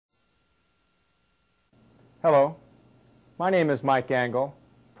Hello, my name is Mike Angle,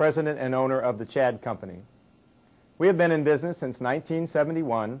 President and owner of the Chad Company. We have been in business since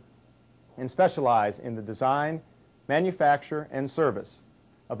 1971 and specialize in the design, manufacture, and service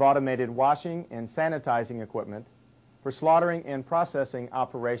of automated washing and sanitizing equipment for slaughtering and processing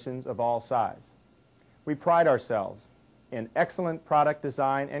operations of all size. We pride ourselves in excellent product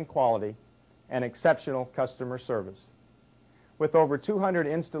design and quality and exceptional customer service. With over 200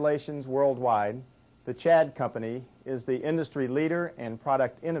 installations worldwide, the Chad Company is the industry leader and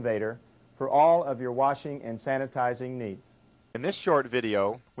product innovator for all of your washing and sanitizing needs. In this short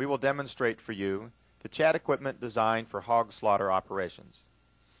video, we will demonstrate for you the Chad equipment designed for hog slaughter operations.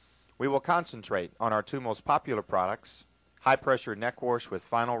 We will concentrate on our two most popular products, high-pressure neck wash with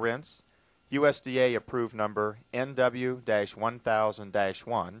final rinse, USDA approved number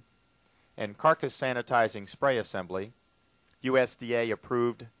NW-1000-1, and carcass sanitizing spray assembly, USDA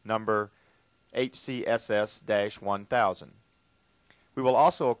approved number HCSS-1000. We will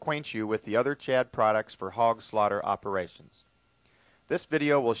also acquaint you with the other Chad products for hog slaughter operations. This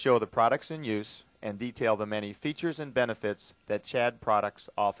video will show the products in use and detail the many features and benefits that Chad products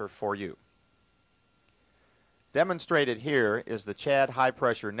offer for you. Demonstrated here is the Chad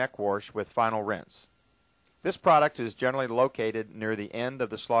high-pressure neck wash with final rinse. This product is generally located near the end of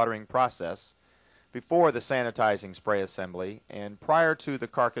the slaughtering process, before the sanitizing spray assembly, and prior to the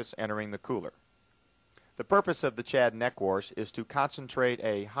carcass entering the cooler. The purpose of the Chad neck wash is to concentrate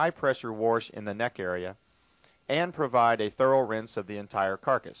a high-pressure wash in the neck area and provide a thorough rinse of the entire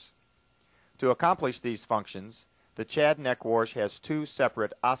carcass. To accomplish these functions, the Chad neck wash has two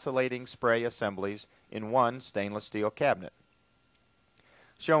separate oscillating spray assemblies in one stainless steel cabinet.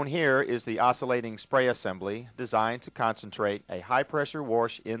 Shown here is the oscillating spray assembly designed to concentrate a high-pressure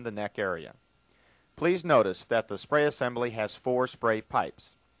wash in the neck area. Please notice that the spray assembly has 4 spray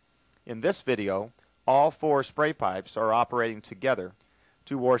pipes. In this video, all 4 spray pipes are operating together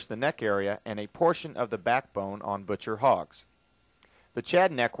to wash the neck area and a portion of the backbone on butcher hogs. The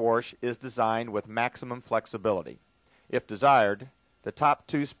Chad neck wash is designed with maximum flexibility. If desired, the top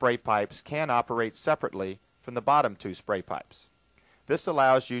 2 spray pipes can operate separately from the bottom 2 spray pipes. This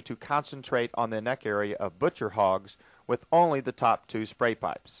allows you to concentrate on the neck area of butcher hogs with only the top 2 spray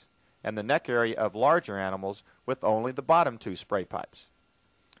pipes, and the neck area of larger animals with only the bottom 2 spray pipes.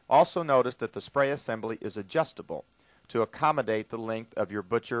 Also notice that the spray assembly is adjustable to accommodate the length of your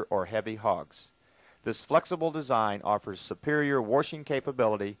butcher or heavy hogs. This flexible design offers superior washing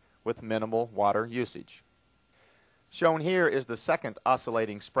capability with minimal water usage. Shown here is the second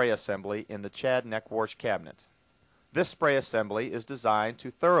oscillating spray assembly in the Chad neck wash cabinet. This spray assembly is designed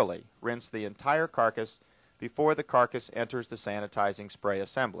to thoroughly rinse the entire carcass before the carcass enters the sanitizing spray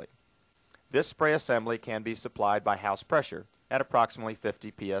assembly. This spray assembly can be supplied by house pressure at approximately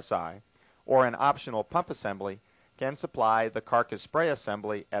 50 psi, or an optional pump assembly can supply the carcass spray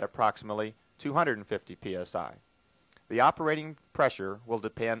assembly at approximately 250 psi. The operating pressure will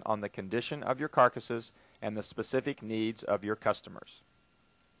depend on the condition of your carcasses and the specific needs of your customers.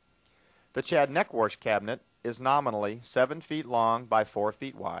 The Chad neck wash cabinet is nominally 7 feet long by 4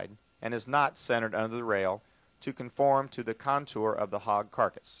 feet wide and is not centered under the rail to conform to the contour of the hog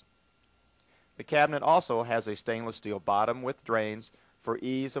carcass. The cabinet also has a stainless steel bottom with drains for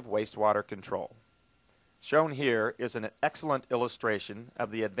ease of wastewater control. Shown here is an excellent illustration of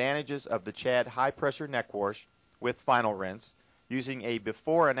the advantages of the Chad high-pressure neck wash with final rinse using a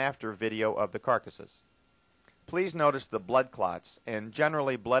before and after video of the carcasses. Please notice the blood clots and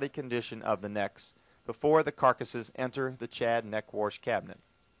generally bloody condition of the necks before the carcasses enter the Chad neck wash cabinet.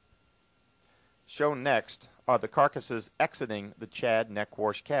 Shown next are the carcasses exiting the Chad neck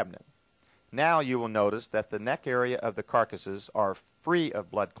wash cabinet. Now you will notice that the neck area of the carcasses are free of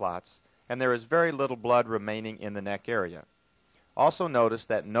blood clots and there is very little blood remaining in the neck area. Also notice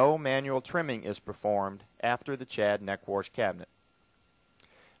that no manual trimming is performed after the Chad neck wash cabinet.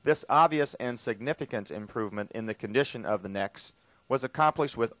 This obvious and significant improvement in the condition of the necks was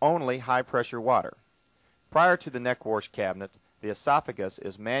accomplished with only high-pressure water. Prior to the neck wash cabinet, the esophagus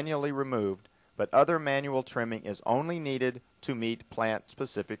is manually removed, but other manual trimming is only needed to meet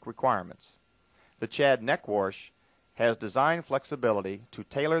plant-specific requirements. The Chad neck wash has design flexibility to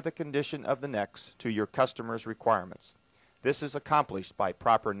tailor the condition of the necks to your customer's requirements. This is accomplished by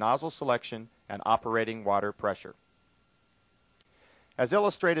proper nozzle selection and operating water pressure. As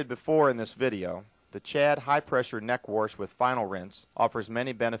illustrated before in this video, the Chad high-pressure neck wash with final rinse offers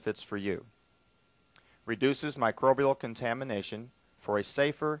many benefits for you. Reduces microbial contamination for a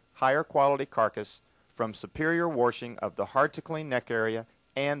safer, higher quality carcass from superior washing of the hard-to-clean neck area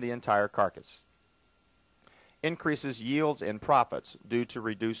and the entire carcass. Increases yields and profits due to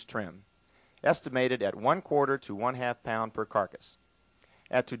reduced trim, estimated at 1/4 to 1/2 pound per carcass.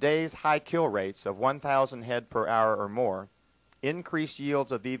 At today's high kill rates of 1,000 head per hour or more, increased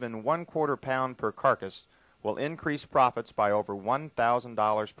yields of even 1/4 pound per carcass will increase profits by over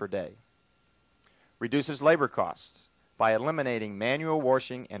 $1,000 per day. Reduces labor costs by eliminating manual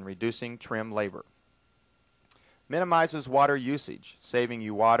washing and reducing trim labor. Minimizes water usage, saving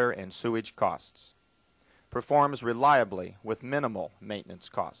you water and sewage costs. Performs reliably with minimal maintenance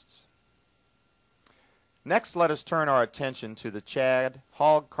costs. Next, let us turn our attention to the Chad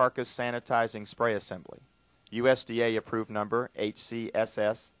Hog Carcass Sanitizing Spray Assembly, USDA approved number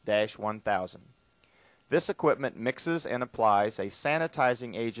HCSS-1000. This equipment mixes and applies a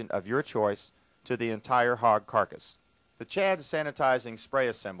sanitizing agent of your choice to the entire hog carcass. The Chad Sanitizing Spray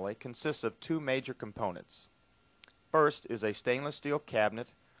Assembly consists of two major components. First is a stainless steel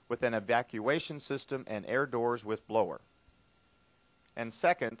cabinet with an evacuation system and air doors with blower. And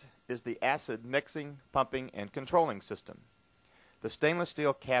second is the acid mixing, pumping, and controlling system. The stainless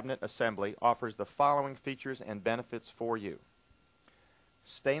steel cabinet assembly offers the following features and benefits for you.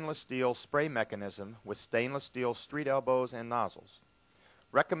 Stainless steel spray mechanism with stainless steel street elbows and nozzles.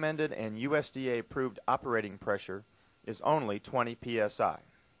 Recommended and USDA approved operating pressure is only 20 psi.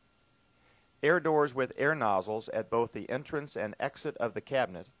 Air doors with air nozzles at both the entrance and exit of the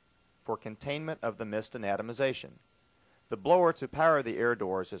cabinet for containment of the mist and atomization. The blower to power the air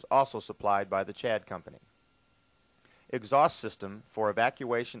doors is also supplied by the Chad Company. Exhaust system for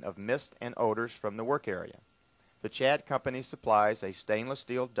evacuation of mist and odors from the work area. The Chad Company supplies a stainless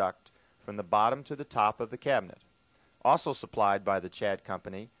steel duct from the bottom to the top of the cabinet. Also supplied by the Chad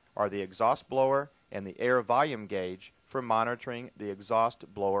Company are the exhaust blower and the air volume gauge for monitoring the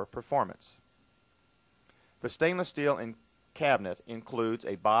exhaust blower performance. The stainless steel cabinet includes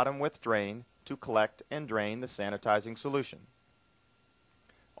a bottom with drain to collect and drain the sanitizing solution.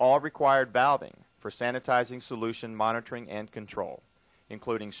 All required valving for sanitizing solution monitoring and control,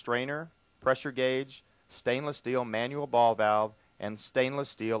 including strainer, pressure gauge, stainless steel manual ball valve, and stainless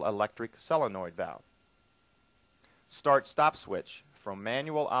steel electric solenoid valve. Start-stop switch from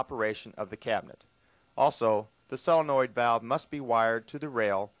manual operation of the cabinet. Also, the solenoid valve must be wired to the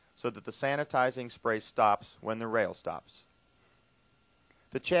rail so that the sanitizing spray stops when the rail stops.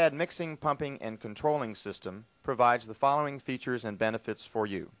 The Chad mixing, pumping, and controlling system provides the following features and benefits for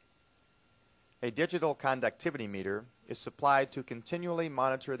you. A digital conductivity meter is supplied to continually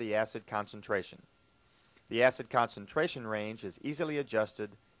monitor the acid concentration. The acid concentration range is easily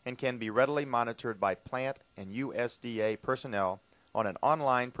adjusted and can be readily monitored by plant and USDA personnel on an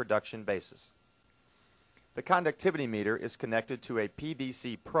online production basis. The conductivity meter is connected to a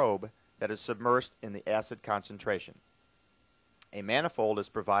PVC probe that is submersed in the acid concentration. A manifold is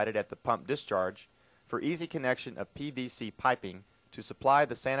provided at the pump discharge for easy connection of PVC piping to supply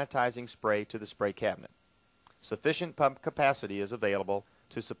the sanitizing spray to the spray cabinet. Sufficient pump capacity is available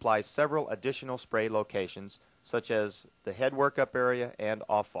to supply several additional spray locations, such as the head workup area and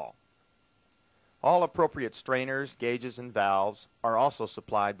off-fall. All appropriate strainers, gauges, and valves are also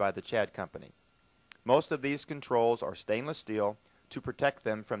supplied by the Chad Company. Most of these controls are stainless steel to protect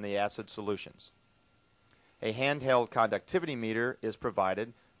them from the acid solutions. A handheld conductivity meter is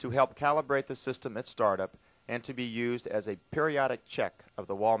provided to help calibrate the system at startup and to be used as a periodic check of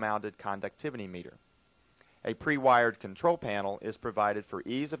the wall-mounted conductivity meter. A pre-wired control panel is provided for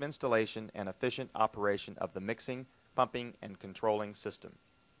ease of installation and efficient operation of the mixing, pumping, and controlling system.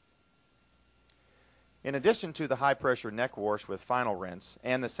 In addition to the high-pressure neck wash with final rinse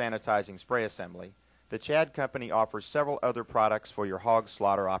and the sanitizing spray assembly, the Chad Company offers several other products for your hog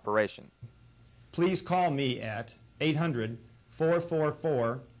slaughter operation. Please call me at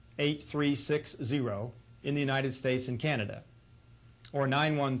 800-444-8360 in the United States and Canada, or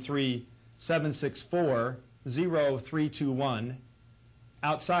 913-764-0321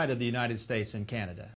 outside of the United States and Canada.